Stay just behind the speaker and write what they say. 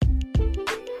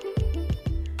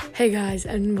Hey guys,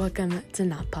 and welcome to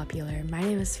Not Popular. My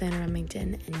name is Fanna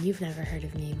Remington, and you've never heard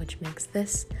of me, which makes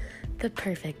this the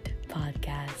perfect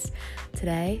podcast.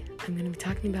 Today, I'm going to be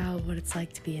talking about what it's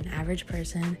like to be an average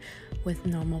person with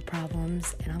normal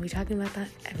problems, and I'll be talking about that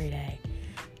every day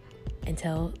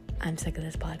until I'm sick of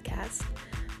this podcast.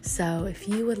 So if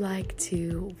you would like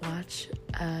to watch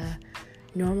a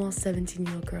normal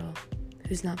 17-year-old girl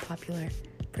who's not popular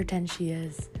pretend she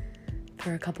is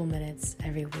for a couple minutes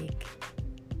every week,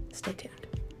 stay tuned.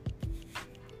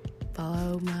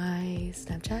 Follow my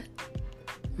Snapchat.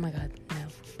 Oh my god, no.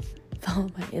 Follow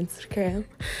my Instagram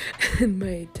and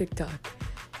my TikTok.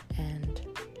 And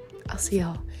I'll see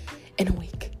y'all in a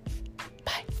week.